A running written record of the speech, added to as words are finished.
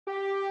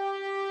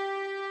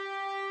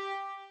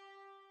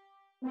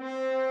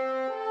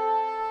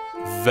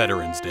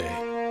Veterans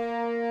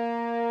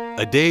Day.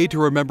 A day to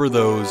remember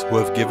those who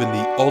have given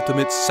the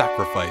ultimate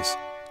sacrifice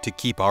to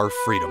keep our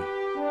freedom.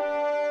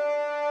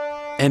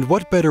 And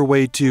what better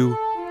way to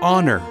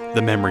honor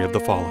the memory of the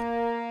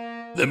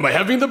fallen than by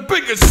having the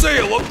biggest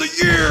sale of the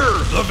year,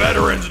 the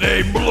Veterans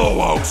Day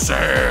Blowout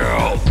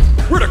Sale.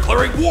 We're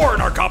declaring war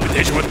in our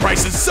competition with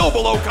prices so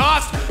below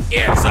cost,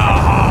 it's a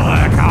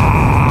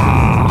holocaust.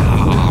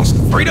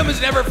 Freedom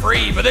is never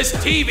free, but this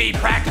TV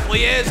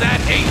practically is at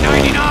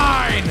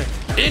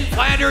 $8.99. In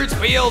Flanders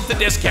Fields, the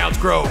discounts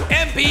grow.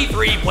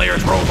 MP3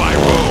 players row by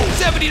row,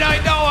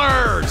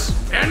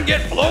 $79. And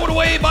get blown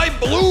away by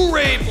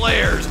Blu-ray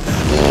players,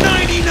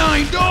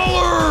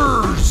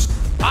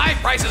 $99. High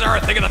prices are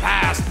a thing of the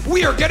past.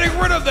 We are getting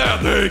rid of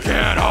them. They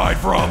can't hide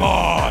from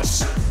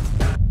us.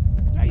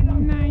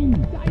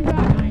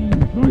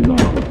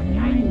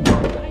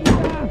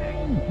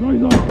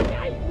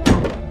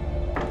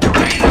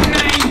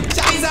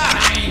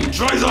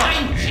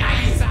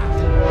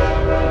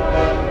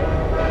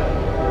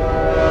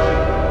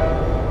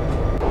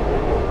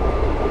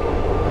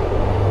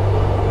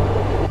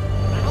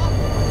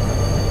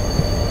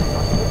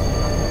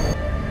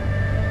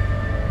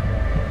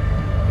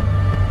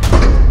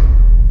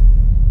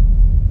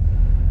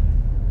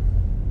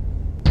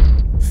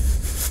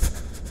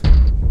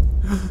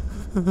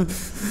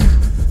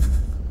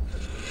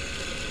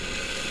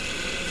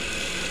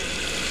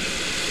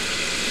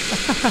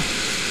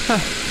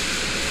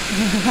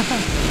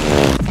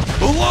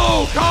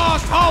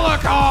 Low-cost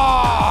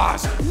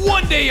Holocaust!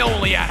 One day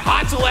only at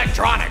Hot's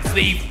Electronics,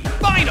 the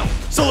final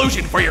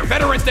solution for your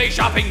Veterans Day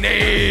shopping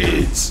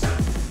needs.